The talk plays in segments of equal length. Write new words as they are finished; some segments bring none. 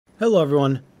Hello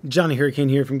everyone, Johnny Hurricane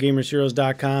here from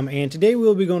GamersHeroes.com, and today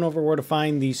we'll be going over where to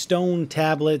find the stone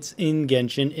tablets in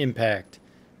Genshin Impact.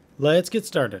 Let's get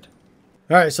started.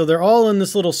 Alright, so they're all in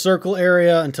this little circle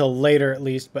area until later at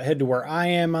least, but head to where I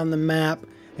am on the map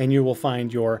and you will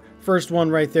find your first one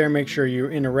right there. Make sure you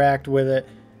interact with it.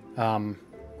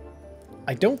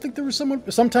 I don't think there was someone,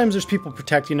 sometimes there's people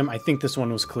protecting them. I think this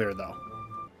one was clear though.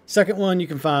 Second one you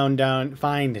can find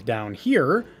down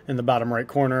here in the bottom right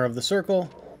corner of the circle.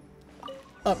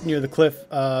 Up near the cliff.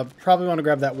 Probably want to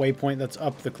grab that waypoint that's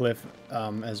up the cliff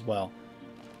as well.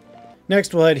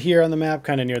 Next we'll head here on the map,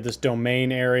 kind of near this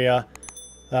domain area.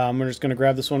 We're just going to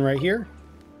grab this one right here.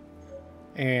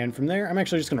 And from there, I'm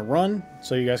actually just going to run,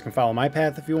 so you guys can follow my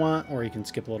path if you want, or you can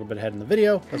skip a little bit ahead in the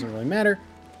video. Doesn't really matter.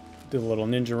 Do a little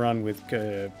ninja run with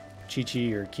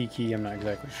Chi-Chi or Kiki. I'm not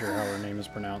exactly sure how her name is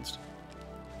pronounced.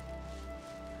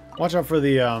 Watch out for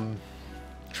the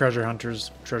treasure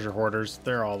hunters, treasure hoarders.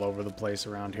 They're all over the place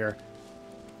around here.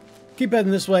 Keep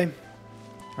heading this way.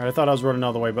 Alright, I thought I was running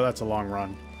all the way, but that's a long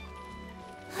run.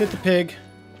 Hit the pig.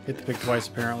 Hit the pig twice,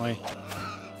 apparently.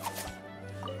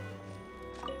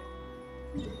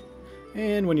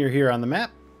 And when you're here on the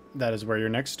map, that is where your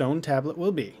next stone tablet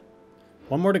will be.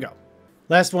 One more to go.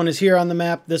 Last one is here on the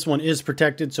map. This one is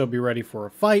protected, so be ready for a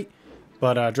fight.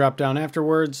 But drop down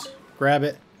afterwards, grab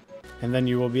it, and then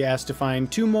you will be asked to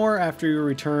find two more after you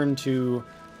return to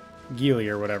Guili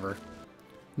or whatever.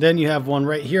 Then you have one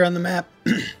right here on the map.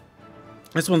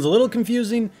 This one's a little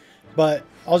confusing, but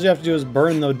all you have to do is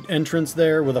burn the entrance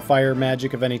there with a fire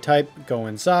magic of any type. Go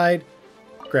inside,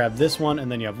 grab this one,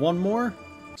 and then you have one more.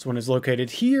 This one is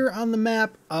located here on the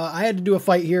map. I had to do a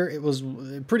fight here. It was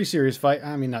a pretty serious fight.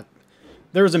 I mean,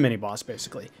 there was a mini-boss,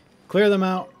 basically. Clear them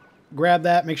out, grab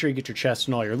that, make sure you get your chest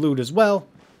and all your loot as well.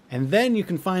 And then you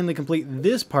can finally complete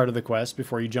this part of the quest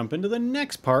before you jump into the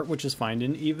next part, which is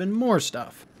finding even more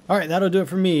stuff. Alright, that'll do it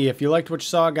for me. If you liked what you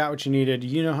saw, got what you needed,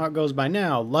 you know how it goes by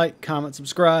now. Like, comment,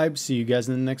 subscribe. See you guys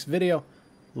in the next video.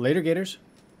 Later, Gators.